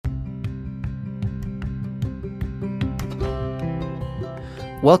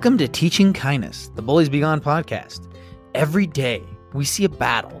Welcome to Teaching Kindness, the Bullies Be Gone podcast. Every day, we see a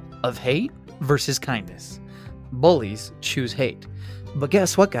battle of hate versus kindness. Bullies choose hate. But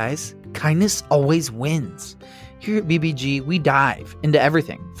guess what, guys? Kindness always wins. Here at BBG, we dive into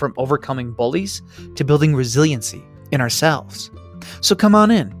everything from overcoming bullies to building resiliency in ourselves. So come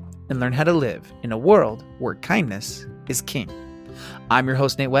on in and learn how to live in a world where kindness is king. I'm your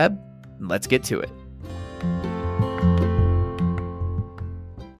host, Nate Webb, and let's get to it.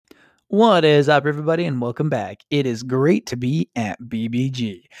 What is up, everybody, and welcome back. It is great to be at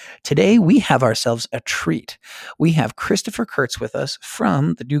BBG. Today, we have ourselves a treat. We have Christopher Kurtz with us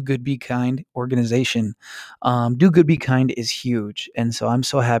from the Do Good, Be Kind organization. Do Good, Be Kind is huge, and so I'm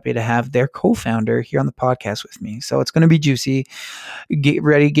so happy to have their co-founder here on the podcast with me. So it's going to be juicy. Get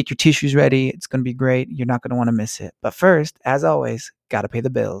ready, get your tissues ready. It's going to be great. You're not going to want to miss it. But first, as always, got to pay the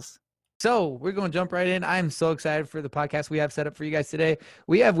bills. So we're going to jump right in. I'm so excited for the podcast we have set up for you guys today.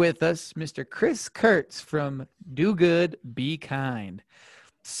 We have with us Mr. Chris Kurtz from Do Good, Be Kind.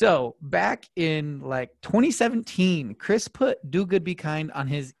 So back in 2017, Chris put Do Good, Be Kind on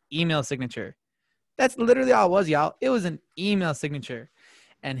his email signature. That's literally all it was, y'all. It was an email signature.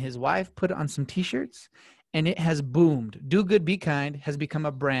 And his wife put it on some t-shirts, and it has boomed. Do Good, Be Kind has become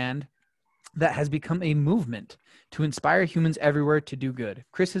a brand that has become a movement to inspire humans everywhere to do good.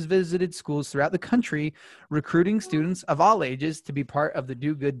 Chris has visited schools throughout the country, recruiting students of all ages to be part of the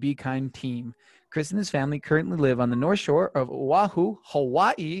Do Good, Be Kind team. Chris and his family currently live on the North Shore of Oahu,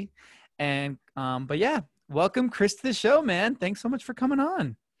 Hawaii. And, but yeah, welcome Chris to the show, man. Thanks so much for coming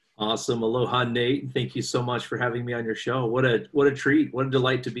on. Awesome. Aloha, Nate. Thank you so much for having me on your show. What a treat. What a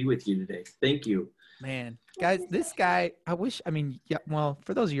delight to be with you today. Thank you. Man, guys, this guy, for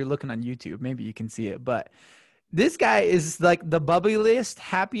those of you looking on YouTube, maybe you can see it, but this guy is like the bubbliest,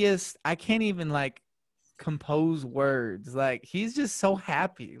 happiest. I can't even compose words. He's just so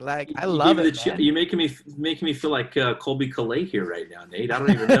happy. I love it, man. You're making me feel like Colby Calais here right now, Nate. I don't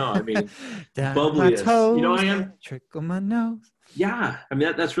even know. I mean, bubbliest. Toes, I am. Trickle my nose. Yeah, I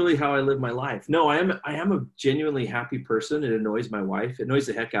mean that's really how I live my life. No, I am a genuinely happy person. It annoys my wife. It annoys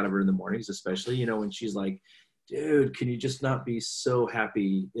the heck out of her in the mornings, especially when she's like, "Dude, can you just not be so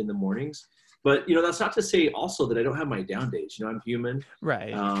happy in the mornings?" But that's not to say also that I don't have my down days. I'm human.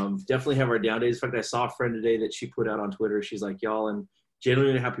 Right. Definitely have our down days. In fact, I saw a friend today that she put out on Twitter. She's like, "Y'all, I'm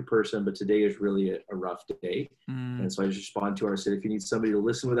genuinely a happy person, but today is really a rough day." And so I just responded to her. I said, "If you need somebody to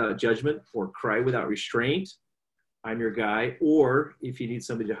listen without judgment or cry without restraint, I'm your guy. Or if you need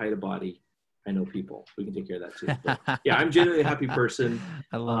somebody to hide a body, I know people. We can take care of that too." But yeah, I'm genuinely a happy person.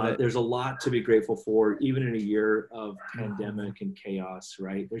 I love it. There's a lot to be grateful for, even in a year of pandemic and chaos,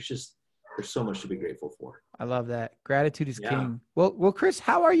 right? There's so much to be grateful for. I love that. Gratitude is king. Well, Chris,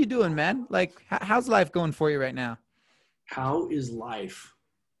 how are you doing, man? How's life going for you right now? How is life?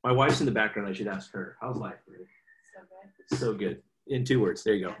 My wife's in the background. I should ask her. How's life for you? So good. So good. In 2 words.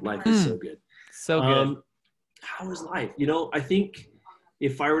 There you go. Life is so good. So good. How is life? I think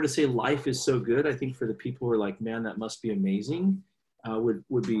if I were to say life is so good, I think for the people who are like, man, that must be amazing, would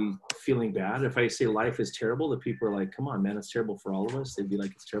be feeling bad. If I say life is terrible, the people are like, come on, man, it's terrible for all of us. They'd be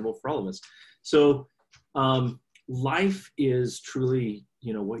like, it's terrible for all of us. So life is truly,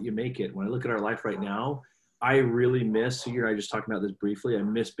 what you make it. When I look at our life right now, I really miss, you and I just talking about this briefly, I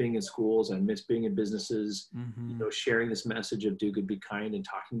miss being in schools. I miss being in businesses, sharing this message of do good, be kind, and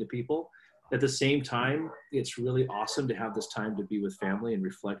talking to people. At the same time, it's really awesome to have this time to be with family and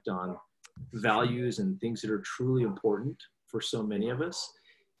reflect on values and things that are truly important for so many of us.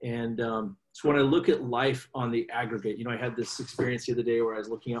 And so when I look at life on the aggregate, I had this experience the other day where I was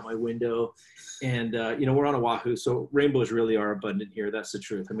looking out my window and, we're on Oahu, so rainbows really are abundant here. That's the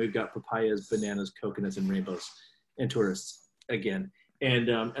truth. And we've got papayas, bananas, coconuts, and rainbows and tourists again. And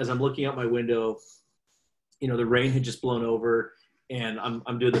as I'm looking out my window, the rain had just blown over. And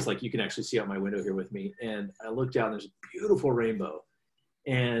I'm doing this you can actually see out my window here with me. And I looked down, there's a beautiful rainbow.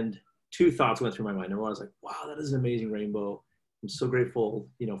 And 2 thoughts went through my mind. Number one, I was like, wow, that is an amazing rainbow. I'm so grateful,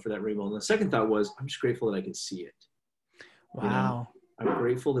 for that rainbow. And the second thought was, I'm just grateful that I can see it. Wow. I'm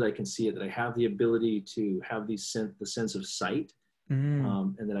grateful that I can see it, that I have the ability to have the sense of sight,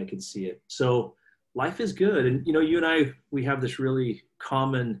 and that I can see it. So life is good. And, you and I, we have this really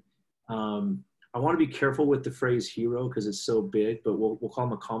common, I want to be careful with the phrase hero because it's so big, but we'll call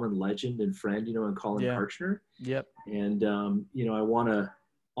him a common legend and friend, and Colin Karchner. Yep. And, I want to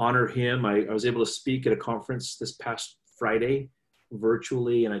honor him. I was able to speak at a conference this past Friday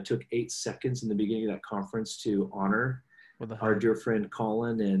virtually, and I took 8 seconds in the beginning of that conference to honor our dear friend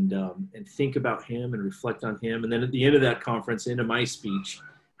Colin and think about him and reflect on him. And then at the end of that conference, into my speech,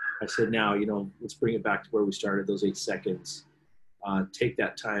 I said, now, let's bring it back to where we started, those 8 seconds. take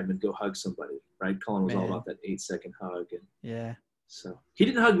that time and go hug somebody, right? Colin was all Man. about that 8-second hug. And Yeah. so he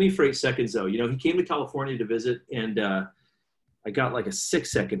didn't hug me for 8 seconds though. He came to California to visit, and I got like a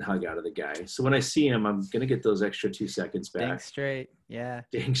 6-second hug out of the guy. So when I see him, I'm going to get those extra 2 seconds back. Dang straight. Yeah.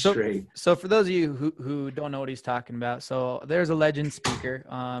 Dang straight. So for those of you who don't know what he's talking about, so there's a legend speaker.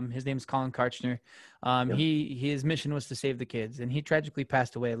 His name's Colin Karchner. Yep. His mission was to save the kids, and he tragically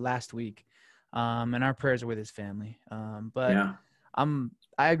passed away last week. And our prayers are with his family. But Yeah.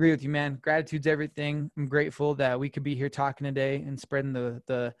 I agree with you, man. Gratitude's everything. I'm grateful that we could be here talking today and spreading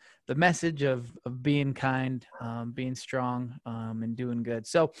the message of being kind, being strong, and doing good.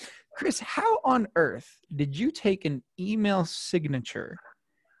 So, Chris, how on earth did you take an email signature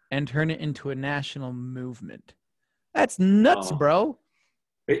and turn it into a national movement? That's nuts, bro.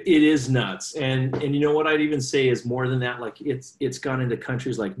 It is nuts. And you know what I'd even say is more than that. Like it's gone into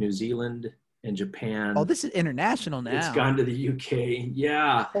countries like New Zealand and Japan. Oh, this is international now. It's gone to the UK.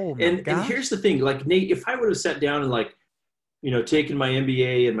 Yeah. Oh my and gosh. here's the thing, like Nate, if I would have sat down and like, taken my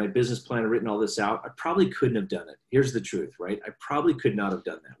MBA and my business plan and written all this out, I probably couldn't have done it. Here's the truth, right? I probably could not have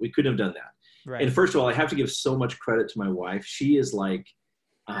done that. We couldn't have done that. Right. And first of all, I have to give so much credit to my wife. She is like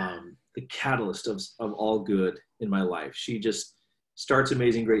the catalyst of all good in my life. She just starts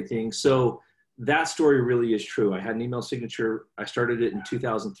amazing, great things. So that story really is true. I had an email signature. I started it in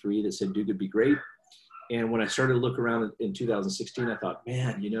 2003 that said, "Do good, be great." And when I started to look around in 2016, I thought,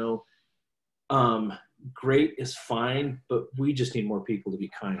 man, great is fine, but we just need more people to be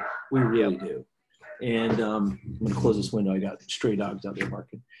kind. We really do. And I'm going to close this window. I got stray dogs out there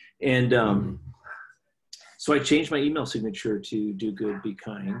barking. And so I changed my email signature to "Do good, be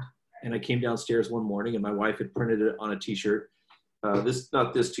kind." And I came downstairs one morning, and my wife had printed it on a T-shirt.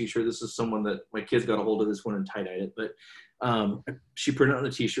 Not this T-shirt. This is someone that my kids got a hold of this one and tie-dyed it. But she printed it on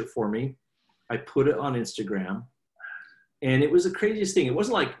a T-shirt for me. I put it on Instagram, and it was the craziest thing. It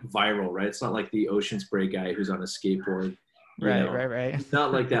wasn't like viral, right? It's not like the ocean spray guy who's on a skateboard. Right.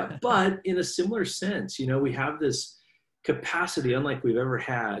 Not like that. But in a similar sense, we have this capacity, unlike we've ever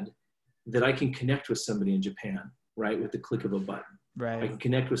had, that I can connect with somebody in Japan, right, with the click of a button. Right. I can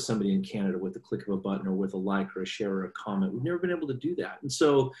connect with somebody in Canada with the click of a button, or with a like or a share or a comment. We've never been able to do that. And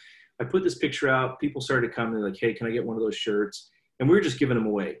so I put this picture out. People started coming, like, "Hey, can I get one of those shirts?" And we were just giving them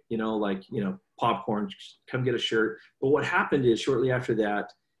away, popcorn, come get a shirt. But what happened is shortly after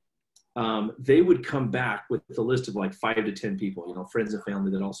that, they would come back with a list of like 5 to 10 people, friends and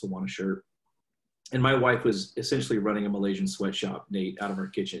family that also want a shirt. And my wife was essentially running a Malaysian sweatshop, Nate, out of her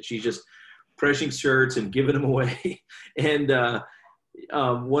kitchen. She's just pressing shirts and giving them away. And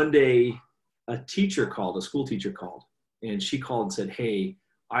one day a school teacher called, and she called and said, "Hey,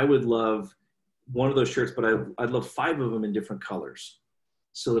 I would love one of those shirts, but I'd love 5 of them in different colors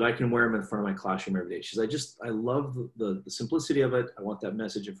so that I can wear them in front of my classroom every day." She says, I love the simplicity of it. I want that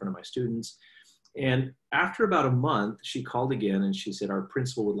message in front of my students. And after about a month, she called again, and she said, "Our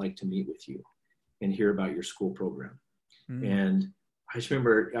principal would like to meet with you and hear about your school program." And I just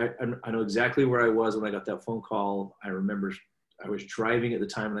remember, I know exactly where I was when I got that phone call. I remember I was driving at the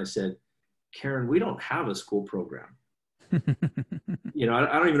time, and I said, "Karen, we don't have a school program." I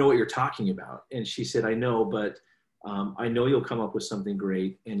don't even know what you're talking about. And she said, "I know, but I know you'll come up with something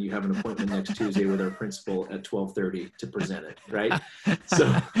great, and you have an appointment next Tuesday with our principal at 12:30 to present it," right? So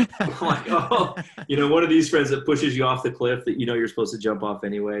I'm like, oh, one of these friends that pushes you off the cliff that you're supposed to jump off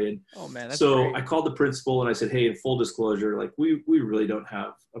anyway. And oh man, that's so great. I called the principal and I said, "Hey, in full disclosure, like we really don't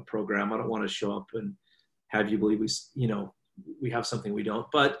have a program. I don't want to show up and have you believe we have something we don't."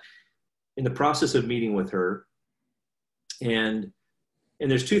 But in the process of meeting with her, and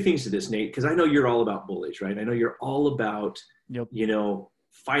there's 2 things to this, Nate, because I know you're all about bullies, right? I know you're all about, Yep.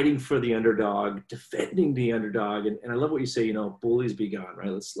 Fighting for the underdog, defending the underdog. And I love what you say, bullies be gone, right?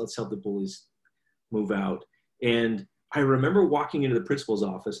 Let's help the bullies move out. And I remember walking into the principal's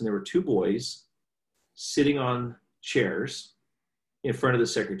office, and there were 2 boys sitting on chairs in front of the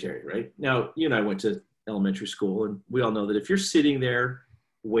secretary, right? Now, you and I went to elementary school, and we all know that if you're sitting there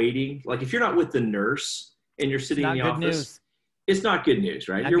waiting, like if you're not with the nurse and you're sitting in the office, news. It's not good news,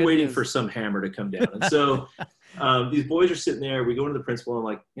 right? You're waiting for some hammer to come down. And so these boys are sitting there. We go into the principal, and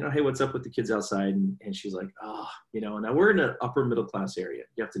I'm like, "Hey, what's up with the kids outside?" And she's like, now we're in an upper middle class area.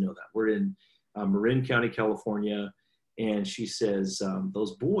 You have to know that. We're in Marin County, California. And she says,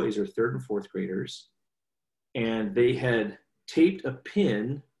 those boys are 3rd and 4th graders, and they had taped a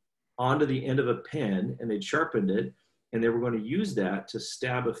pin onto the end of a pen, and they'd sharpened it, and they were going to use that to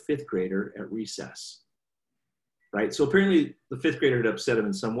stab a 5th grader at recess. Right. So apparently the 5th grader had upset him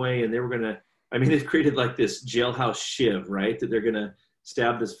in some way, and they were going to, they've created like this jailhouse shiv, right, that they're going to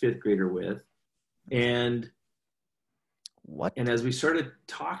stab this 5th grader with. And What? And as we started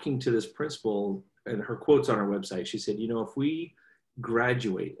talking to this principal, and her quote's on our website, she said, if we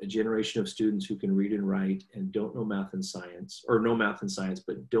graduate a generation of students who can read and write and don't know math and science, or know math and science,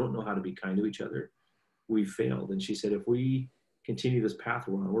 but don't know how to be kind to each other, we failed. And she said, if we continue this path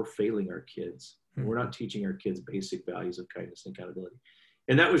we're on, we're failing our kids. And we're not teaching our kids basic values of kindness and accountability.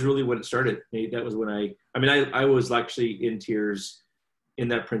 And that was really when it started, Nate. That was when I was actually in tears in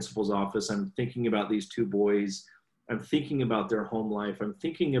that principal's office. I'm thinking about these two boys. I'm thinking about their home life. I'm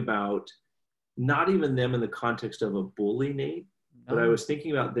thinking about not even them in the context of a bully, Nate, but I was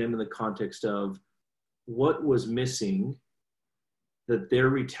thinking about them in the context of what was missing, that their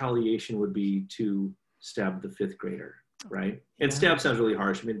retaliation would be to stab the fifth grader, right? And stab sounds really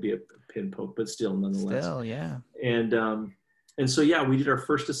harsh. I mean, it'd be a pin poke, but still, nonetheless. Still, yeah. And so, yeah, we did our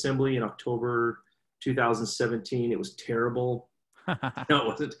first assembly in October 2017. It was terrible. No, it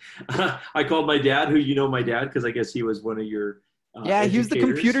wasn't. I called my dad, who my dad, because I guess he was one of your he was the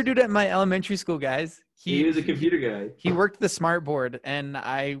computer dude at my elementary school, guys. He was a computer guy. He worked the smart board, and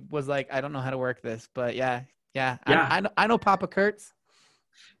I was like, I don't know how to work this, but yeah. I know Papa Kurtz.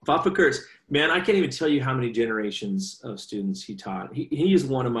 Papa Kurtz, man, I can't even tell you how many generations of students he taught. He is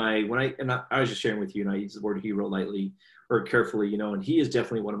one of my, I was just sharing with you, and I use the word hero lightly or carefully, and he is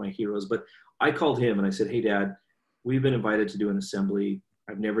definitely one of my heroes. But I called him and I said, hey, Dad, we've been invited to do an assembly.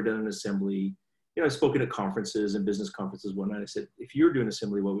 I've never done an assembly. I've spoken at conferences and business conferences one night. I said, if you were doing an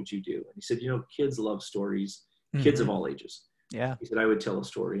assembly, what would you do? And he said, kids love stories, kids of all ages. Yeah. He said, I would tell a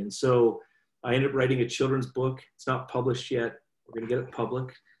story. And so I ended up writing a children's book. It's not published yet. We're going to get it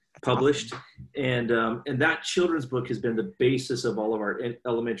published. Awesome. And that children's book has been the basis of all of our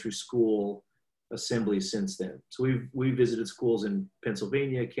elementary school assemblies since then. So we've visited schools in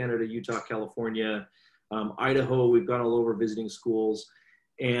Pennsylvania, Canada, Utah, California, Idaho. We've gone all over visiting schools.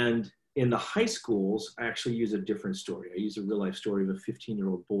 And in the high schools, I actually use a different story. I use a real life story of a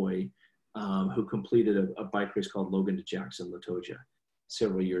 15-year-old boy who completed a bike race called Logan to Jackson, Latoja,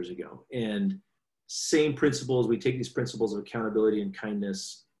 several years ago. And same principles. We take these principles of accountability and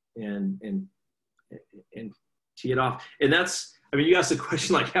kindness and tee it off. And that's, you asked the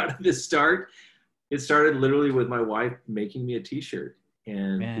question, like, how did this start? It started literally with my wife making me a t-shirt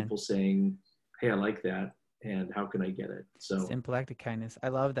and people saying, hey, I like that. And how can I get it? So simple act of kindness. I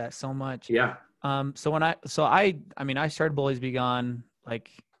love that so much. Yeah. So I started Bullies Be Gone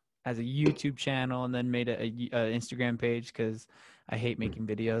like as a YouTube channel and then made a Instagram page because I hate making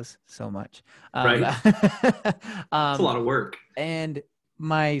videos so much. Right. It's a lot of work. And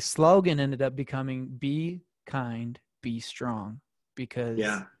my slogan ended up becoming be kind, be strong, because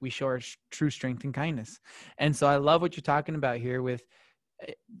we show our true strength and kindness. And so I love what you're talking about here with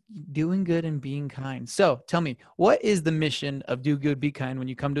doing good and being kind. So tell me, what is the mission of Do Good, Be Kind when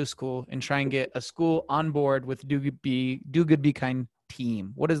you come to a school and try and get a school on board with Do Good, Be Kind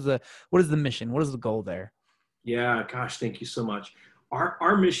team? What is the mission? What is the goal there? Yeah, gosh, thank you so much.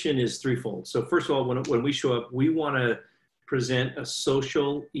 Our mission is threefold. So first of all, when we show up, we want to present a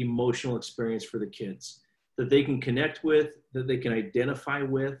social, emotional experience for the kids that they can connect with, that they can identify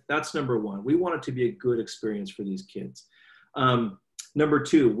with. That's number one. We want it to be a good experience for these kids. Number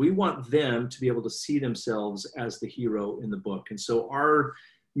two, we want them to be able to see themselves as the hero in the book. And so our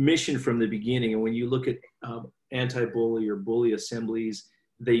mission from the beginning, and when you look at anti-bully or bully assemblies,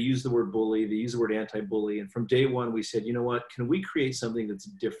 they use the word bully, they use the word anti-bully. And from day one, we said, you know what, can we create something that's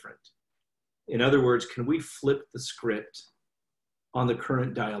different? In other words, can we flip the script on the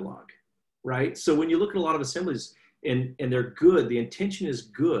current dialogue, right? So when you look at a lot of assemblies and they're good, the intention is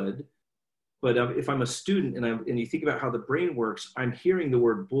good, but if I'm a student and you think about how the brain works, I'm hearing the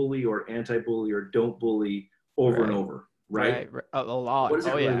word bully or anti-bully or don't bully over and over, right? A lot. What does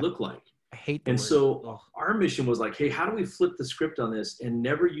that really look like? I hate the word. And so our mission was like, hey, how do we flip the script on this and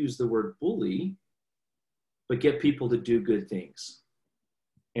never use the word bully, but get people to do good things?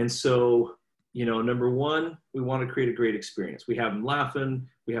 And so, number one, we want to create a great experience. We have them laughing,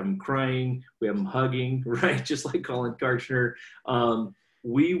 we have them crying, we have them hugging, right? Just like Colin Karchner.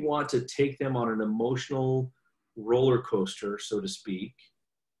 We want to take them on an emotional roller coaster, so to speak,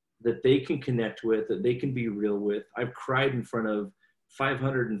 that they can connect with, that they can be real with. I've cried in front of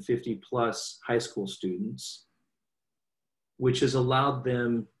 550 plus high school students, which has allowed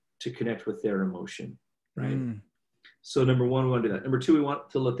them to connect with their emotion, right? So number one, we want to do that. Number two, we want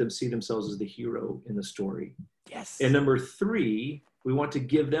to let them see themselves as the hero in the story. Yes. And number three, we want to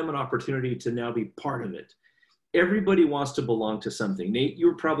give them an opportunity to now be part of it. Everybody wants to belong to something. Nate,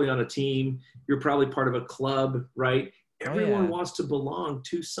 you're probably on a team. You're probably part of a club, right? Everyone wants to belong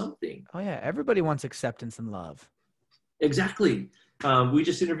to something. Oh, yeah. Everybody wants acceptance and love. Exactly. We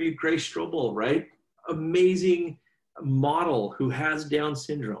just interviewed Grace Strobel, right? Amazing model who has Down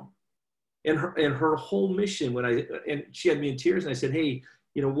syndrome. And her whole mission, and she had me in tears, and I said, hey,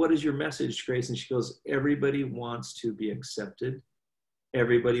 what is your message, Grace? And she goes, everybody wants to be accepted.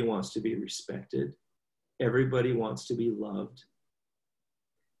 Everybody wants to be respected. Everybody wants to be loved.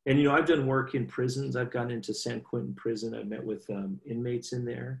 And, I've done work in prisons. I've gone into San Quentin prison. I've met with inmates in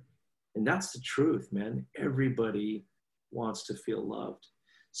there. And that's the truth, man. Everybody wants to feel loved.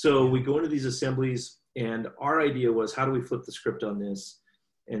 So we go into these assemblies, and our idea was, how do we flip the script on this?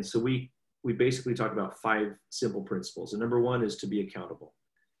 And so we basically talk about 5 simple principles. And number 1 is to be accountable.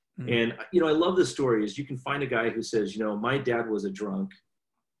 And, I love this story is you can find a guy who says, my dad was a drunk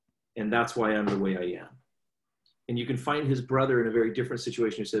and that's why I'm the way I am. And you can find his brother in a very different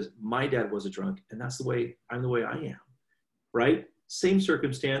situation who says, my dad was a drunk and that's the way I am, right? Same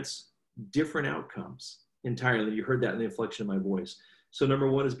circumstance, different outcomes entirely. You heard that in the inflection of my voice. So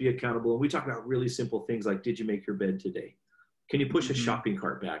number 1 is be accountable. And we talk about really simple things like, did you make your bed today? Can you push a shopping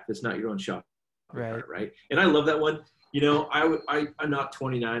cart back? That's not your own shopping cart, right? And I love that one. I'm not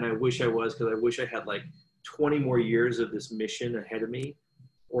 29. I wish I was, because I wish I had like 20 more years of this mission ahead of me,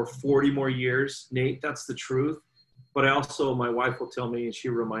 or 40 more years, Nate, that's the truth. But I also, my wife will tell me, and she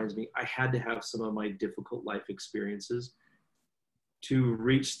reminds me, I had to have some of my difficult life experiences to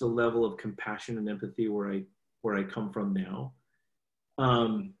reach the level of compassion and empathy where I come from now.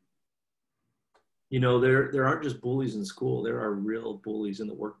 There aren't just bullies in school. There are real bullies in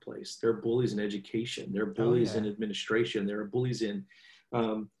the workplace. There are bullies in education. There are bullies in administration. There are bullies in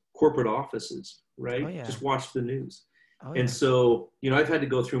corporate offices, right? Just watch the news. And so, I've had to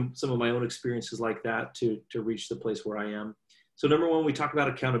go through some of my own experiences like that to reach the place where I am. So number 1, we talk about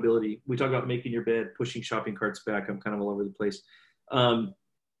accountability. We talk about making your bed, pushing shopping carts back. I'm kind of all over the place.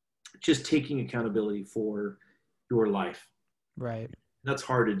 Just taking accountability for your life. Right. That's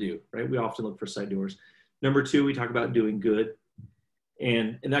hard to do, right? We often look for side doors. Number 2, we talk about doing good.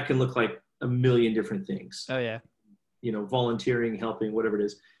 And that can look like a million different things. Oh, yeah. Volunteering, helping, whatever it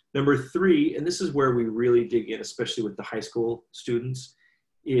is. Number 3, and this is where we really dig in, especially with the high school students,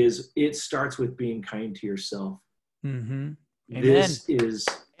 is it starts with being kind to yourself. Mm-hmm. This is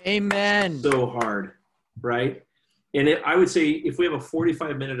so hard, right? And I would say if we have a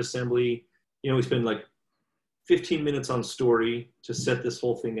 45-minute assembly, we spend like 15 minutes on story to set this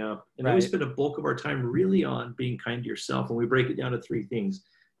whole thing up. And then we spend a bulk of our time really on being kind to yourself. And we break it down to 3 things.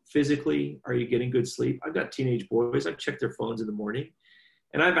 Physically, are you getting good sleep? I've got teenage boys. I check their phones in the morning.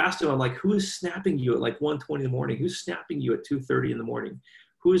 And I've asked them, I'm like, who is snapping you at like 1:20 in the morning? Who's snapping you at 2:30 in the morning?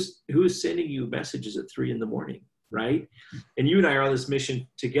 Who is sending you messages at 3 in the morning, right? And you and I are on this mission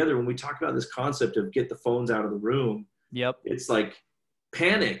together. When we talk about this concept of get the phones out of the room, it's like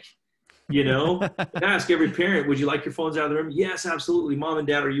panic, Ask every parent, would you like your phones out of the room? Yes, absolutely. Mom and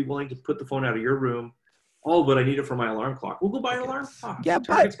Dad, are you willing to put the phone out of your room? Oh, but I need it for my alarm clock. We'll go buy an alarm clock. Yeah,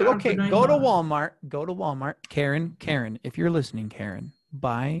 but okay, go to Walmart. Go to Walmart. Karen, if you're listening, Karen,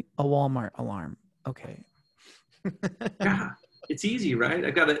 buy a Walmart alarm. Okay. Yeah, it's easy, right?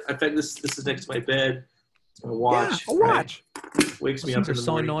 I think this is next to my bed. It's my watch. Yeah, a watch. Right? Wakes me up in the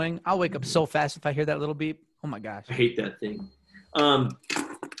so morning. Annoying. I'll wake up so fast if I hear that little beep. Oh my gosh. I hate that thing.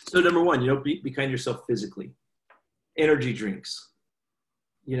 So number 1, be kind to yourself physically. Energy drinks.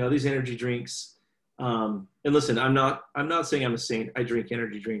 These energy drinks. And listen, I'm not saying I'm a saint. I drink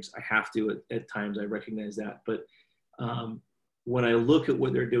energy drinks. I have to at times. I recognize that. But when I look at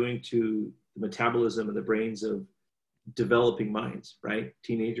what they're doing to the metabolism and the brains of developing minds, right?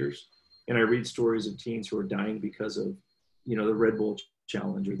 Teenagers. And I read stories of teens who are dying because of, the Red Bull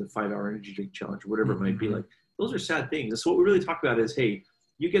challenge or the 5-hour energy drink challenge or whatever it might be. Like, those are sad things. And so what we really talk about is, hey,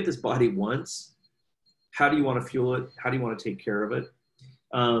 you get this body once. How do you want to fuel it? How do you want to take care of it?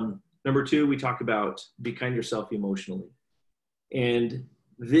 Number 2, we talk about be kind to yourself emotionally. And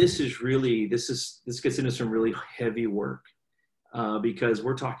this gets into some really heavy work because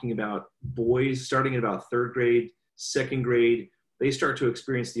we're talking about boys starting at about 3rd grade, 2nd grade. They start to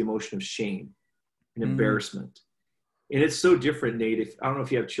experience the emotion of shame and embarrassment. And it's so different, Nate. I don't know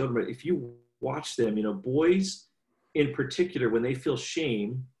if you have children, but if you watch them, boys in particular, when they feel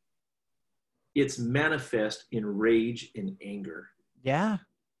shame, it's manifest in rage and anger. Yeah.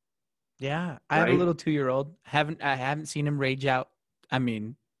 I have a little 2-year-old. I haven't seen him rage out. I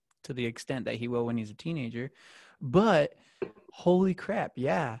mean, to the extent that he will when he's a teenager. But holy crap,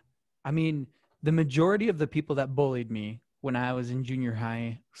 yeah. I mean, the majority of the people that bullied me when I was in junior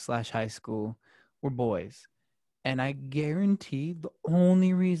high/high school were boys. And I guarantee the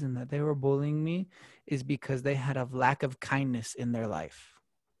only reason that they were bullying me is because they had a lack of kindness in their life.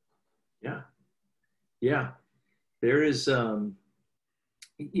 Yeah. There is, and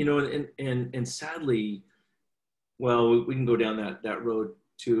sadly, Well, we can go down that road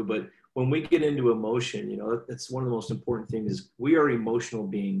too, but when we get into emotion, that's one of the most important things is we are emotional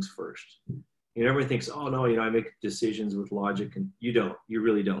beings first. Everyone thinks, oh no, I make decisions with logic, and you don't. You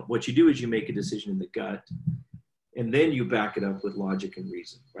really don't. What you do is you make a decision in the gut, and then you back it up with logic and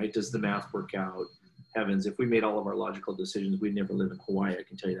reason, right? Does the math work out? Heavens, if we made all of our logical decisions, we'd never live in Hawaii. I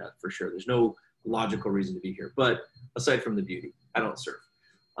can tell you that for sure. There's no logical reason to be here. But aside from the beauty, I don't surf.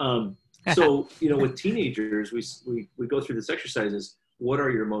 So, with teenagers, we go through this exercises. What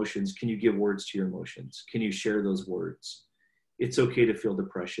are your emotions? Can you give words to your emotions? Can you share those words? It's okay to feel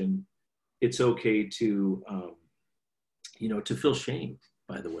depression. It's okay to, to feel shame,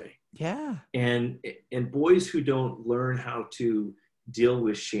 by the way. Yeah. And boys who don't learn how to deal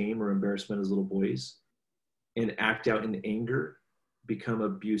with shame or embarrassment as little boys and act out in anger become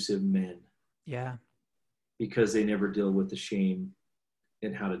abusive men. Yeah. Because they never deal with the shame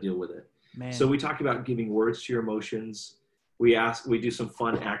and how to deal with it. Man. So we talk about giving words to your emotions. We do some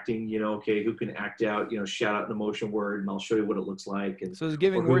fun acting, okay, who can act out, shout out an emotion word, and I'll show you what it looks like. And so is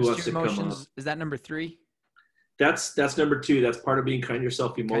giving words to your emotions, is that number 3? That's number 2. That's part of being kind to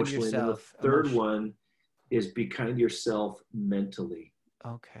yourself emotionally. And the third one is be kind to yourself mentally.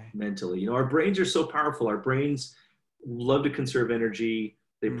 Okay. Mentally. Our brains are so powerful. Our brains love to conserve energy.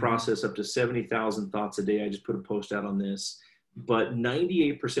 They process up to 70,000 thoughts a day. I just put a post out on this. But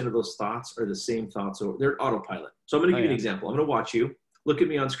 98% of those thoughts are the same thoughts. They're autopilot. So I'm going to give you an example. I'm going to watch you. Look at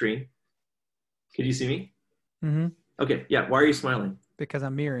me on screen. Can you see me? Mm-hmm. Okay. Yeah. Why are you smiling? Because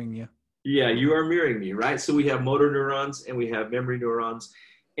I'm mirroring you. Yeah, you are mirroring me, right? So we have motor neurons and we have memory neurons.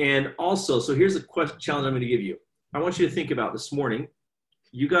 And also, so here's a challenge I'm going to give you. I want you to think about this morning.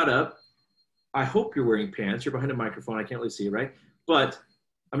 You got up. I hope you're wearing pants. You're behind a microphone. I can't really see you, right? But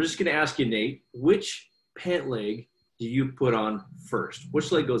I'm just going to ask you, Nate, which pant leg do you put on first?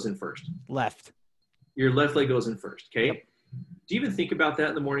 Which leg goes in first? Left. Your left leg goes in first, okay? Yep. Do you even think about that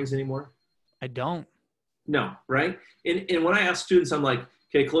in the mornings anymore? I don't. No, right? And when I ask students, I'm like,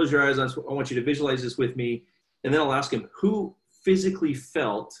 okay, close your eyes. I want you to visualize this with me. And then I'll ask them, who physically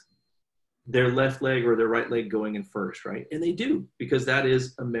felt their left leg or their right leg going in first, right? And they do, because that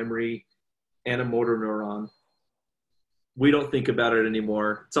is a memory and a motor neuron. We don't think about it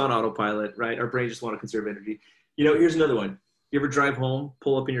anymore. It's on autopilot, right? Our brains just want to conserve energy. Here's another one. You ever drive home,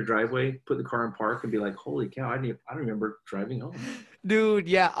 pull up in your driveway, put the car in park, and be like, holy cow, I don't remember driving home. Dude,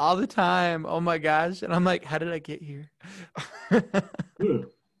 yeah, all the time. Oh my gosh. And I'm like, how did I get here?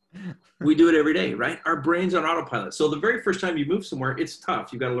 We do it every day, right? Our brain's on autopilot. So the very first time you move somewhere, it's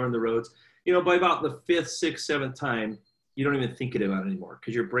tough. You've got to learn the roads. By about the 5th, 6th, 7th time, you don't even think about it anymore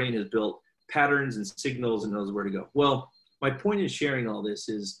because your brain has built patterns and signals and knows where to go. Well, my point in sharing all this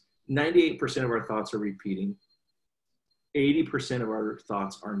is 98% of our thoughts are repeating. 80% of our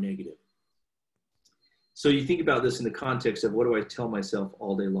thoughts are negative. So you think about this in the context of what do I tell myself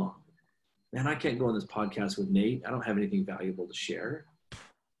all day long? Man, I can't go on this podcast with Nate. I don't have anything valuable to share,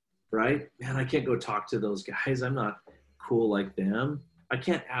 right? Man, I can't go talk to those guys. I'm not cool like them. I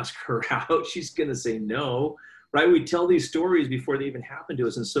can't ask her out. She's going to say no, right? We tell these stories before they even happen to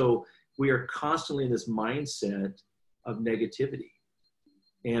us. And so we are constantly in this mindset of negativity.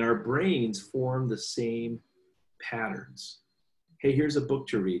 And our brains form the same patterns. Hey, here's a book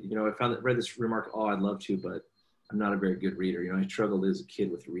to read. Read this remark, I'd love to, but I'm not a very good reader. I struggled as a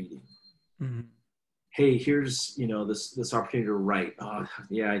kid with reading. Mm-hmm. Hey, here's, this opportunity to write. I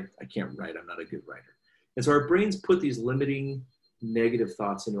can't write. I'm not a good writer. And so our brains put these limiting negative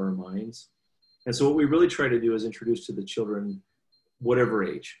thoughts into our minds. And so what we really try to do is introduce to the children, whatever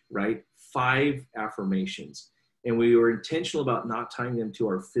age, right? 5 affirmations. And we were intentional about not tying them to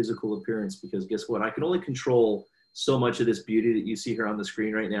our physical appearance because guess what? I can only control so much of this beauty that you see here on the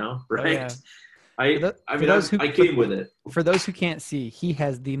screen right now, right? Oh, yeah. I came with it. For those who can't see, he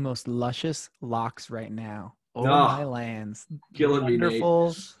has the most luscious locks right now. Oh my lands. Killing me, Nate.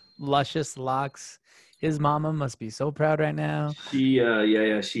 Wonderful, luscious locks. His mama must be so proud right now. She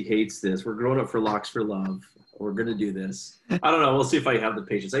hates this. We're growing up for locks for love. We're going to do this. I don't know. We'll see if I have the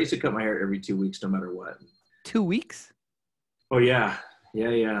patience. I used to cut my hair every 2 weeks, no matter what. 2 weeks? Oh, yeah.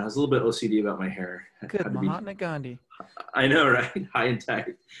 Yeah. I was a little bit OCD about my hair. Good, Mahatma Gandhi. I know, right? High and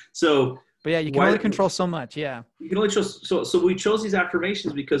tight. So, but yeah, you can only control so much. Yeah. You can only choose. So we chose these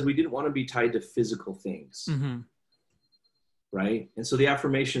affirmations because we didn't want to be tied to physical things. Mm-hmm. Right. And so the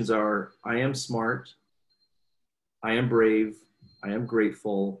affirmations are, I am smart. I am brave. I am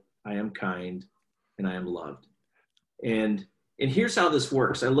grateful. I am kind. And I am loved. And here's how this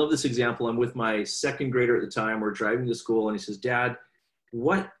works. I love this example. I'm with my 2nd grader at the time. We're driving to school and he says, Dad,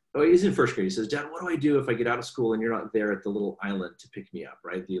 he's in 1st grade. He says, Dad, what do I do if I get out of school and you're not there at the little island to pick me up,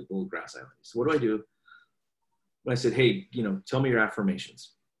 right? The little grass island. So what do I do? I said, hey, tell me your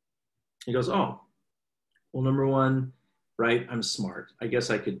affirmations. He goes, oh, well, number one, right, I'm smart. I guess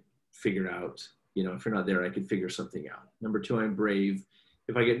I could figure out, if you're not there, I could figure something out. Number two, I'm brave.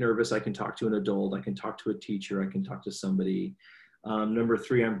 If I get nervous, I can talk to an adult. I can talk to a teacher. I can talk to somebody. Number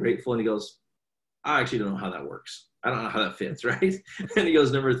three, I'm grateful. And he goes, I actually don't know how that works. I don't know how that fits, right? And he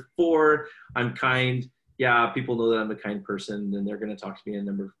goes, number four, I'm kind. Yeah, people know that I'm a kind person, and they're going to talk to me. And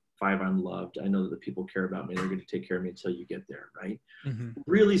number five, I'm loved. I know that the people care about me. They're going to take care of me until you get there, right? Mm-hmm.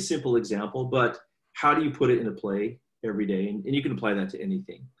 Really simple example, but how do you put it into play every day? And you can apply that to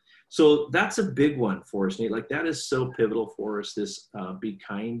anything. So that's a big one for us, Nate. Like, that is so pivotal for us, this be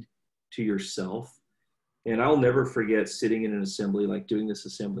kind to yourself. And I'll never forget sitting in an assembly, like doing this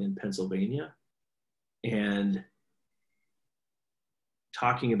assembly in Pennsylvania, and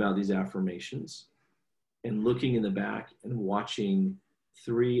talking about these affirmations and looking in the back and watching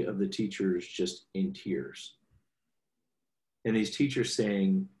three of the teachers just in tears. And these teachers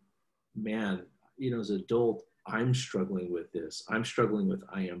saying, man, as an adult, I'm struggling with this. I'm struggling with,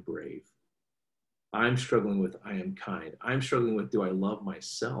 I am brave. I'm struggling with, I am kind. I'm struggling with, do I love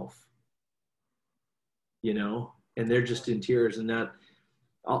myself? And they're just in tears. And that,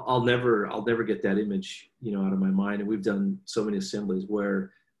 I'll never get that image, out of my mind. And we've done so many assemblies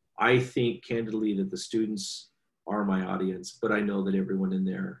where I think candidly that the students are my audience, but I know that everyone in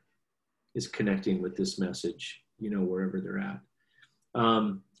there is connecting with this message, wherever they're at.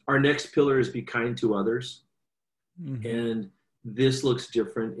 Our next pillar is be kind to others. Mm-hmm. And this looks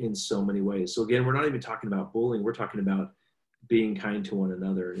different in so many ways. So again, we're not even talking about bullying. We're talking about being kind to one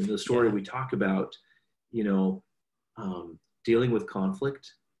another. In the story, we talk about, dealing with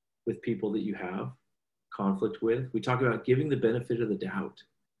conflict with people that you have conflict with. We talk about giving the benefit of the doubt.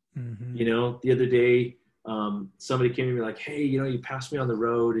 Mm-hmm. The other day, somebody came to me like, hey, you passed me on the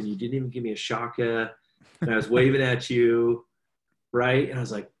road and you didn't even give me a shaka. And I was waving at you, right? And I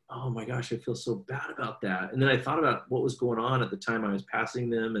was like, oh my gosh, I feel so bad about that. And then I thought about what was going on at the time I was passing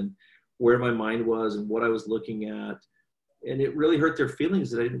them and where my mind was and what I was looking at. And it really hurt their feelings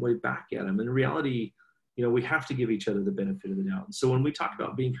that I didn't wave back at them. And in reality, we have to give each other the benefit of the doubt. And so when we talk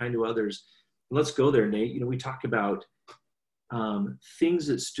about being kind to others, let's go there, Nate. We talk about things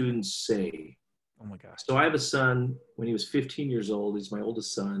that students say. Oh my gosh. So I have a son, when he was 15 years old, he's my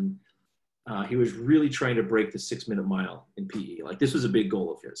oldest son. He was really trying to break the 6-minute mile in PE. Like, this was a big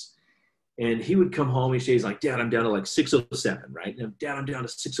goal of his. And he would come home each day. He's like, Dad, I'm down to like 607, right? And Dad, I'm down to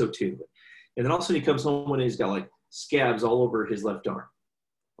 602. And then all of a sudden he comes home one day, he's got like scabs all over his left arm.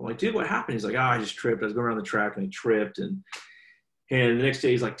 I'm like, dude, what happened? He's like, I just tripped. I was going around the track and I tripped. And the next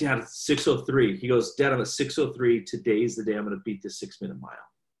day he's like, Dad, it's 603. He goes, Dad, I'm at 603. Today's the day I'm going to beat the 6-minute mile.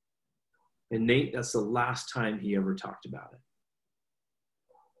 And Nate, that's the last time he ever talked about it.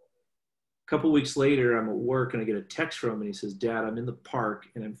 A couple of weeks later, I'm at work and I get a text from him and he says, Dad, I'm in the park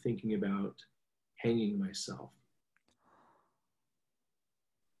and I'm thinking about hanging myself.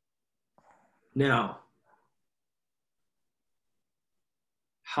 Now,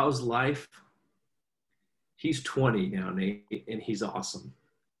 how's life? He's 20 now, Nate, and he's awesome.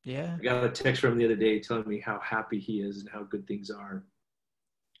 Yeah. I got a text from him the other day telling me how happy he is and how good things are.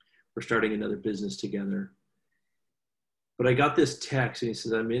 We're starting another business together. But I got this text and he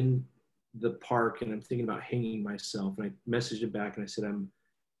says, I'm in the park and I'm thinking about hanging myself. And I messaged him back and I said, I'm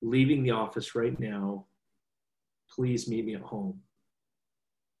leaving the office right now. Please meet me at home.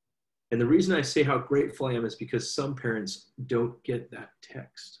 And the reason I say how grateful I am is because some parents don't get that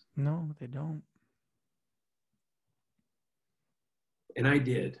text. No, they don't. And I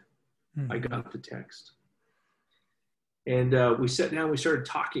did. Mm-hmm. I got the text. And we sat down, we started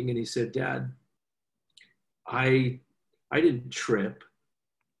talking, and he said, Dad, I didn't trip.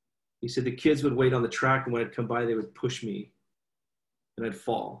 He said the kids would wait on the track, and when I'd come by, they would push me, and I'd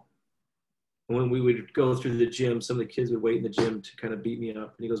fall. And when we would go through the gym, some of the kids would wait in the gym to kind of beat me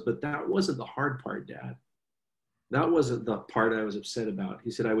up. And he goes, but that wasn't the hard part, Dad. That wasn't the part I was upset about.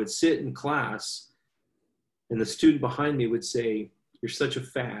 He said, I would sit in class, and the student behind me would say, you're such a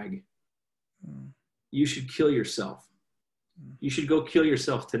fag. You should kill yourself. You should go kill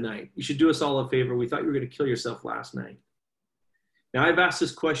yourself tonight. You should do us all a favor. We thought you were going to kill yourself last night. Now, I've asked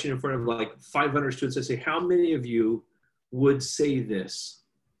this question in front of like 500 students. I say, how many of you would say this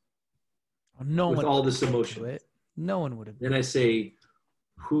with all this emotion? No one would have. Then I say,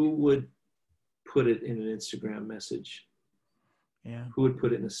 who would put it in an Instagram message? Yeah. Who would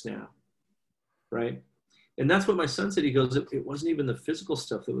put it in a snap? Right? And that's what my son said. He goes, it wasn't even the physical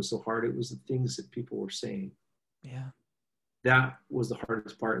stuff that was so hard. It was the things that people were saying. Yeah. That was the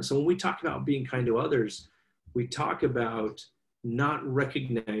hardest part. And so when we talk about being kind to others, we talk about not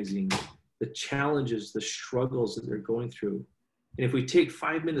recognizing the challenges, the struggles that they're going through. And if we take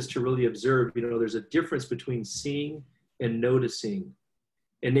 5 minutes to really observe, there's a difference between seeing and noticing.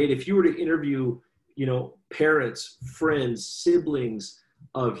 And Nate, if you were to interview, parents, friends, siblings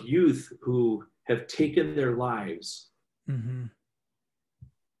of youth who have taken their lives, Mm-hmm.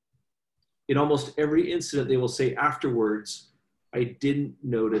 in almost every incident, they will say afterwards, I didn't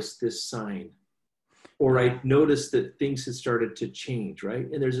notice this sign, or I noticed that things had started to change, right?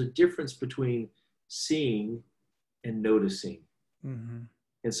 And there's a difference between seeing and noticing. Mm-hmm.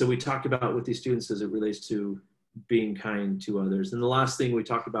 And so we talked about with these students as it relates to being kind to others. And the last thing we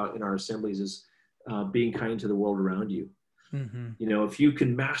talk about in our assemblies is being kind to the world around you. Mm-hmm. If you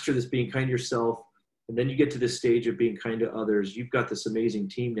can master this being kind to yourself, and then you get to this stage of being kind to others, you've got this amazing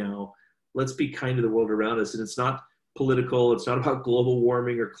team now. Let's be kind to the world around us. And it's not political. It's not about global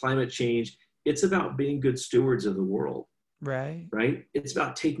warming or climate change. It's about being good stewards of the world. Right? It's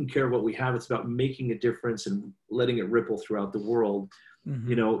about taking care of what we have. It's about making a difference and letting it ripple throughout the world,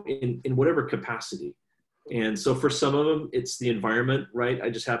 in whatever capacity. And so for some of them, it's the environment, right? I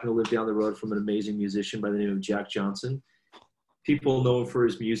just happen to live down the road from an amazing musician by the name of Jack Johnson. People know him for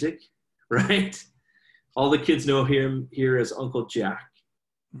his music, right? All the kids know him here as Uncle Jack.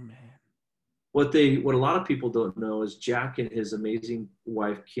 Man. What a lot of people don't know is Jack and his amazing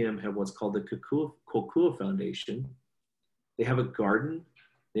wife, Kim, have what's called the Kokua Foundation. They have a garden.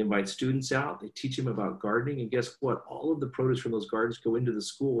 They invite students out. They teach them about gardening. And guess what? All of the produce from those gardens go into the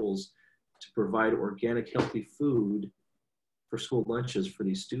schools to provide organic, healthy food for school lunches for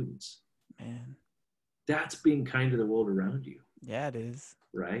these students. Man. That's being kind to the world around you. Yeah, it is.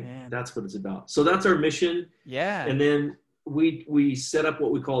 Right? Man. That's what it's about. So that's our mission. Yeah. And then we set up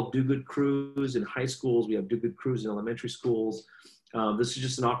what we call Do Good Crews in high schools. We have Do Good Crews in elementary schools. This is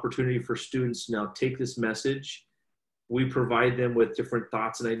just an opportunity for students to now take this message. We provide them with different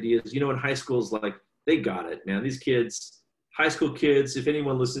thoughts and ideas. In high schools, like, they got it, man. These kids, high school kids, if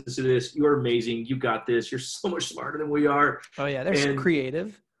anyone listens to this, you're amazing. You got this. You're so much smarter than we are. Oh, yeah. They're so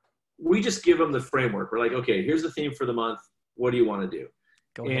creative. We just give them the framework. We're like, okay, here's the theme for the month. What do you want to do?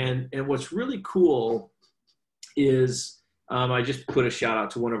 Go ahead. And what's really cool is I just put a shout out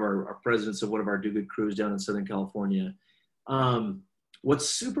to one of our presidents of one of our Do Good Crews down in Southern California. What's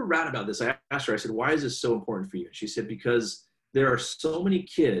super rad about this, I asked her, I said, why is this so important for you? She said, because there are so many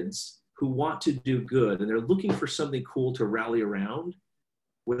kids who want to do good and they're looking for something cool to rally around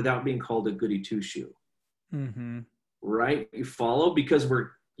without being called a goody two-shoe. Mm-hmm. Right? You follow? Because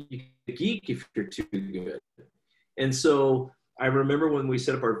you geek if you're too good. And so I remember when we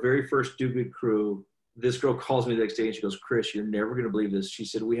set up our very first Do Good Crew, this girl calls me the next day and she goes, Chris, you're never going to believe this. She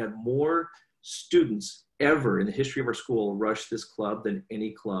said, we had more students ever in the history of our school rush this club than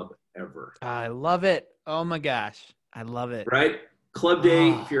any club ever. I love it. Oh my gosh. I love it. Right? Club day,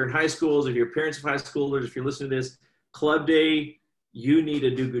 if you're in high schools, if you're parents of high schoolers, if you're listening to this, club day, you need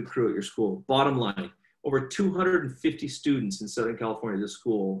a Do Good Crew at your school. Bottom line, over 250 students in Southern California at this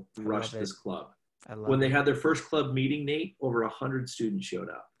school rushed this club. When they had their first club meeting, Nate, over 100 students showed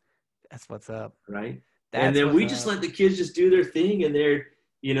up. That's what's up. Right? And then we just let the kids just do their thing, and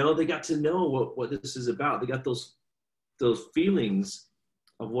they got to know what this is about. They got those feelings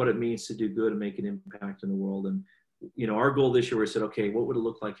of what it means to do good and make an impact in the world. And, our goal this year, we said, okay, what would it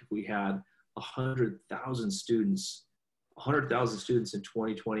look like if we had 100,000 students in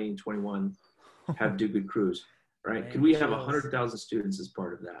 2020 and 21 have Do Good Crews, right? Man, could we have 100,000 students as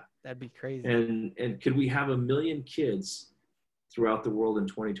part of that? That'd be crazy. And could we have 1 million kids throughout the world in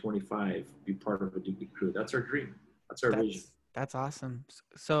 2025 be part of a Do Good Crew? That's our dream. That's our vision. That's awesome.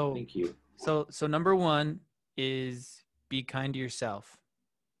 So thank you. So number one is be kind to yourself.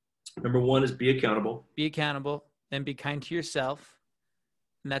 Number one is be accountable. Be accountable. Then be kind to yourself.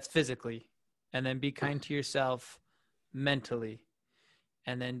 And that's physically. And then be kind to yourself mentally.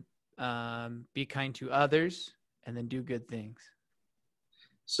 And then be kind to others. And then do good things.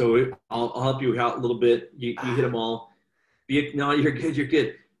 So I'll help you out a little bit. You hit them all. No, you're good. You're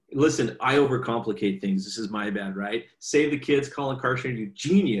good. Listen, I overcomplicate things. This is my bad, right? Save the Kids, Colin Karshner, you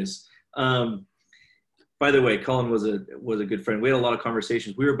genius. By the way, Colin was a good friend. We had a lot of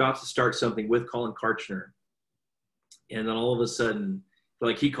conversations. We were about to start something with Colin Karshner. And then all of a sudden,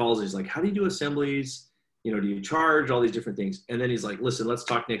 like, he calls, he's like, how do you do assemblies? Do you charge? All these different things. And then he's like, listen, let's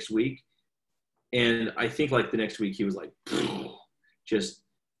talk next week. And I think like the next week he was like, just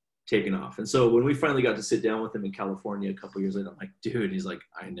taken off. And so when we finally got to sit down with him in California a couple of years later, I'm like, dude, he's like,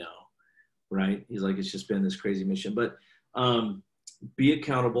 I know, right? He's like, it's just been this crazy mission. But be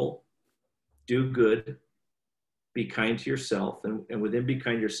accountable, do good, be kind to yourself. And within be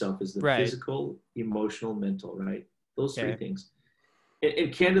kind to yourself is the physical, emotional, mental, right? Those three things.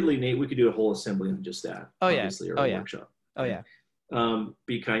 and candidly, Nate, we could do a whole assembly on just that, Oh yeah. obviously, or Oh a yeah. workshop. Oh Right? yeah.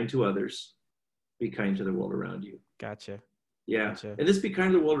 Be kind to others. Be kind to the world around you. Gotcha. Yeah, Gotcha. and this be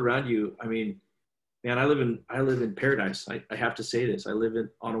kind to the world around you. I mean, man, I live in paradise. I have to say this. I live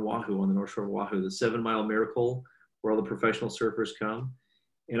on Oahu, on the North Shore of Oahu, the 7 Mile Miracle, where all the professional surfers come.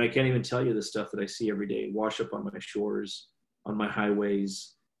 And I can't even tell you the stuff that I see every day wash up on my shores, on my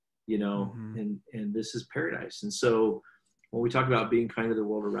highways, Mm-hmm. and this is paradise. And so when we talk about being kind to the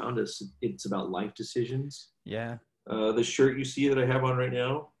world around us, it's about life decisions. Yeah. The shirt you see that I have on right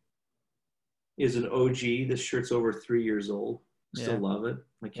now is an OG. This shirt's over 3 years old. Still Yeah. love it.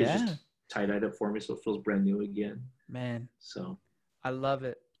 My kids Yeah. just tie-dyed it for me, so it feels brand new again. Man, So I love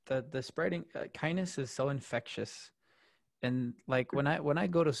it. The spreading kindness is so infectious. And like when I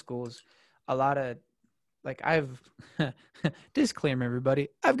go to schools, a lot of like I've disclaimer everybody,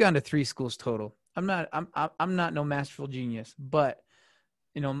 I've gone to 3 schools total. I'm not no masterful genius, but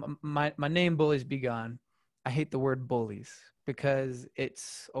my name bullies be gone. I hate the word bullies because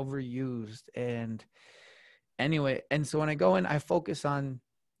it's overused. And anyway, and so when I go in, I focus on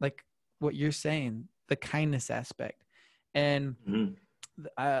like what you're saying, the kindness aspect. And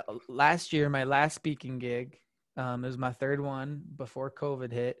mm-hmm. last year, my last speaking gig, it was my third one before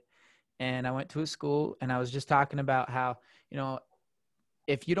COVID hit. And I went to a school and I was just talking about how,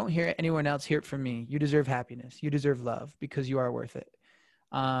 if you don't hear anyone else, hear it from me. You deserve happiness. You deserve love because you are worth it.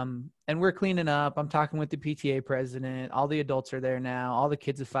 And we're cleaning up. I'm talking with the PTA president. All the adults are there now. All the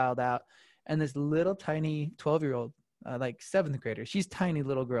kids have filed out. And this little tiny 12-year-old, like 7th grader, she's tiny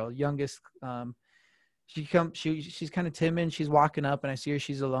little girl, youngest. She's kind of timid. She's walking up and I see her,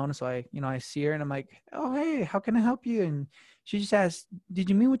 she's alone. So I see her and I'm like, oh, hey, how can I help you? And she just asked, did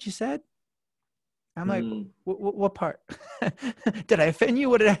you mean what you said? I'm like, what part? Did I offend you?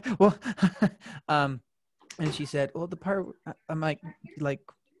 What did I, well, and she said, well, the part, I'm like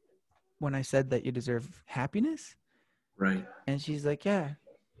when I said that you deserve happiness. Right. And she's like, yeah.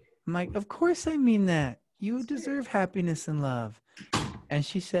 I'm like, of course I mean that. You deserve happiness and love. And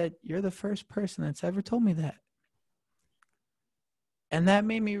she said, you're the first person that's ever told me that. And that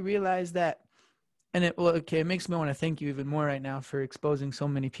made me realize that. And it makes me want to thank you even more right now for exposing so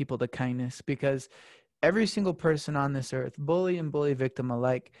many people to kindness, because every single person on this earth, bully and bully victim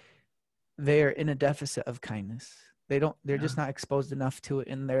alike, they are in a deficit of kindness. They're just not exposed enough to it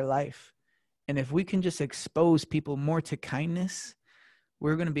in their life. And if we can just expose people more to kindness,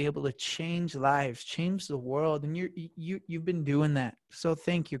 we're going to be able to change lives, change the world. And you've been doing that. So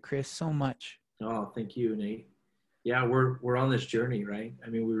thank you, Chris, so much. Oh, thank you, Nate. Yeah, we're on this journey, right? I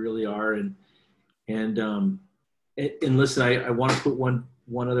mean, we really are. And listen, I want to put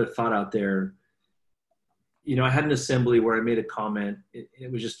one other thought out there. I had an assembly where I made a comment.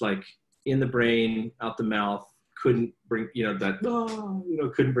 It was just like in the brain, out the mouth, couldn't bring,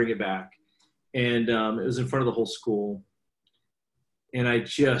 couldn't bring it back. And it was in front of the whole school. And I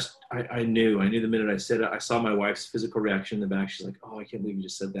knew the minute I said it. I saw my wife's physical reaction in the back. She's like, oh, I can't believe you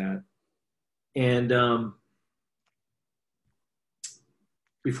just said that. And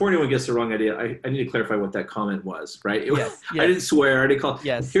before anyone gets the wrong idea, I need to clarify what that comment was, right? Yes. I didn't swear. I didn't call.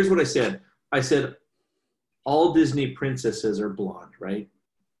 Yes. Here's what I said. I said, all Disney princesses are blonde, right?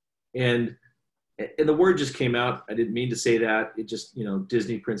 And the word just came out. I didn't mean to say that. It just,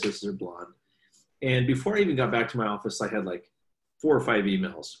 Disney princesses are blonde. And before I even got back to my office, I had like 4 or 5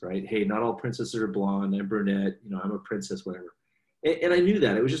 emails, right? Hey, not all princesses are blonde. I'm brunette. I'm a princess, whatever. And I knew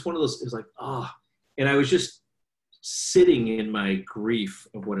that. It was just one of those, it was like, and I was just sitting in my grief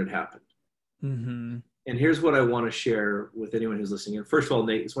of what had happened. Mm-hmm. And here's what I want to share with anyone who's listening. And first of all,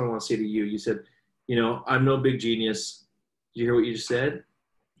 Nate, this is what I want to say to you. You said, I'm no big genius. Did you hear what you just said?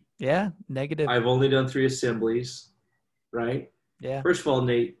 Yeah, negative. I've only done 3 assemblies, right? Yeah. First of all,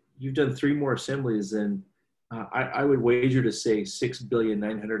 Nate, you've done 3 more assemblies than I would wager to say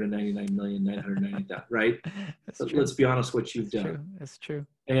 6,999,990,000, right? That's true. Let's be honest, what you've That's done. True. That's true.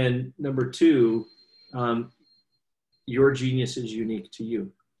 And number 2, your genius is unique to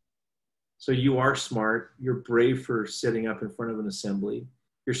you. So you are smart. You're brave for sitting up in front of an assembly.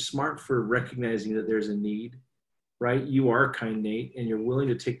 You're smart for recognizing that there's a need, right? You are kind, Nate, and you're willing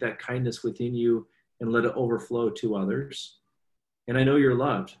to take that kindness within you and let it overflow to others. And I know you're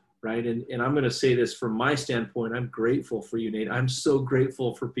loved, right? And I'm going to say this from my standpoint. I'm grateful for you, Nate. I'm so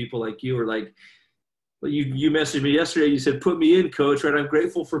grateful for people like you. Or like, well, you messaged me yesterday. You said, put me in, coach, right? I'm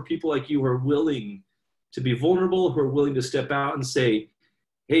grateful for people like you who are willing to be vulnerable, who are willing to step out and say,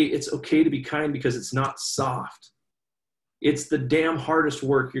 hey, it's okay to be kind because it's not soft. It's the damn hardest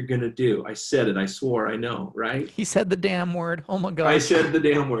work you're going to do. I said it. I swore. I know, right? He said the damn word. Oh, my God. I said the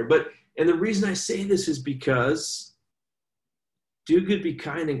damn word. And the reason I say this is because Do good, be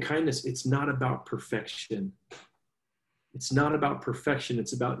kind, and kindness. It's not about perfection. It's not about perfection.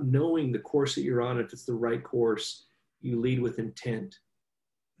 It's about knowing the course that you're on. If it's the right course, you lead with intent.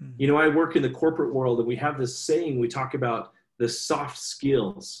 You know, I work in the corporate world, and we have this saying, we talk about the soft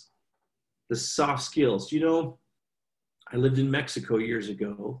skills. The soft skills. You know, I lived in Mexico years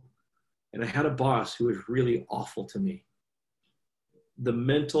ago, and I had a boss who was really awful to me. The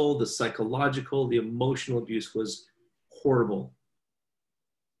mental, the psychological, the emotional abuse was horrible.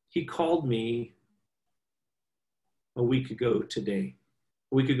 He called me a week ago yesterday.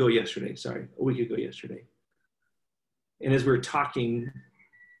 And as we were talking,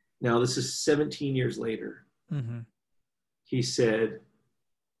 now this is 17 years later, he said,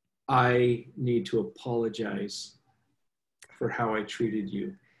 I need to apologize for how I treated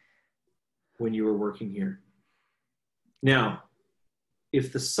you when you were working here. Now,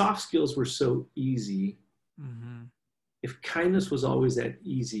 if the soft skills were so easy, if kindness was always that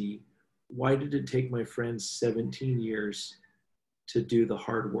easy, why did it take my friends 17 years to do the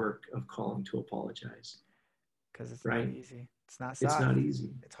hard work of calling to apologize? Because it's not easy. It's not soft. It's not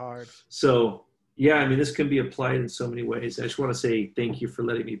easy. It's hard. So, yeah, I mean, this can be applied in so many ways. I just want to say thank you for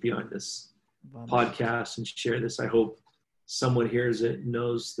letting me be on this podcast and share this. I hope someone hears it and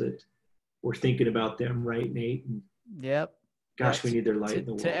knows that we're thinking about them, right, Nate? And yep. Gosh, we need their light in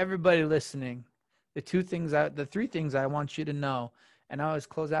the world. To everybody listening, the three things I want you to know, and I always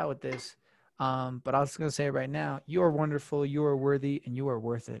close out with this, but I was going to say it right now, you are wonderful, you are worthy, and you are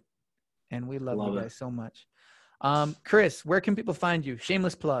worth it. And we love you guys so much. Chris, where can people find you?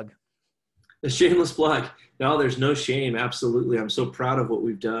 Shameless plug. A shameless plug. No, there's no shame. Absolutely. I'm so proud of what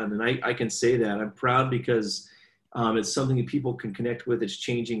we've done. And I can say that. I'm proud because it's something that people can connect with. It's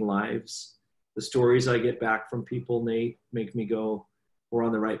changing lives. The stories I get back from people, Nate, make me go, we're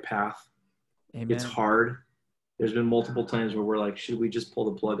on the right path. Amen. It's hard. There's been multiple times where we're like, should we just pull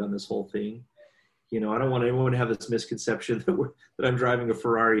the plug on this whole thing? You know, I don't want anyone to have this misconception that I'm driving a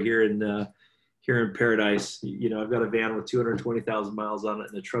Ferrari here in Paradise. You know, I've got a van with 220,000 miles on it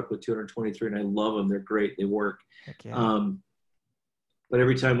and a truck with 223, and I love them. They're great. They work. Yeah. But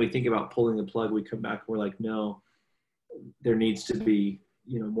every time we think about pulling the plug, we come back and we're like, no, there needs to be,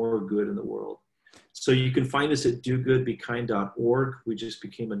 you know, more good in the world. So you can find us at dogoodbekind.org. We just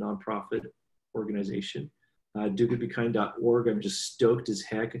became a nonprofit organization. dogoodbekind.org. I'm just stoked as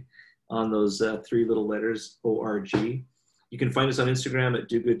heck on those three little letters, ORG. You can find us on Instagram at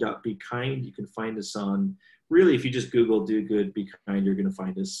dogood.bekind. You can find us on, really, if you just Google Do Good, Be Kind, you're going to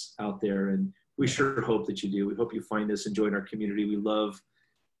find us out there. And we sure hope that you do. We hope you find us and join our community. We love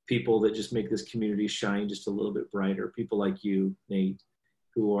people that just make this community shine just a little bit brighter. People like you, Nate,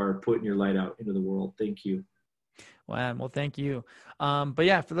 who are putting your light out into the world. Thank you. Wow. Well, thank you. But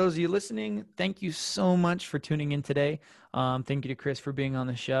yeah, for those of you listening, thank you so much for tuning in today. Thank you to Chris for being on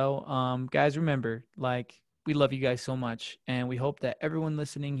the show. Guys, remember, we love you guys so much. And we hope that everyone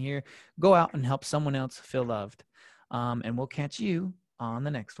listening here, go out and help someone else feel loved. And we'll catch you on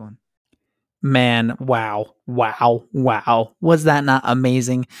the next one. Man, wow. Was that not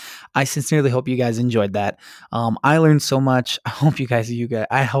amazing? I sincerely hope you guys enjoyed that. I learned so much. I hope you guys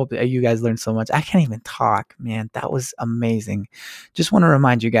learned so much. I can't even talk, man. That was amazing. Just want to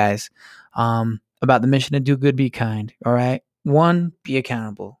remind you guys about the mission to do good, be kind. All right. 1, be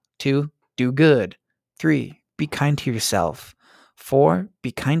accountable. 2, do good. 3, be kind to yourself. 4,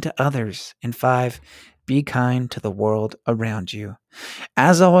 be kind to others. And 5, be kind to the world around you.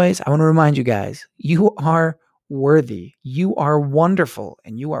 As always, I want to remind you guys, you are worthy, you are wonderful,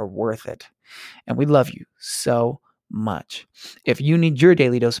 and you are worth it. And we love you so much. If you need your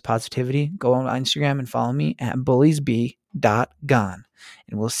daily dose of positivity, go on Instagram and follow me at bulliesb.gone.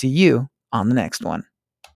 And we'll see you on the next one.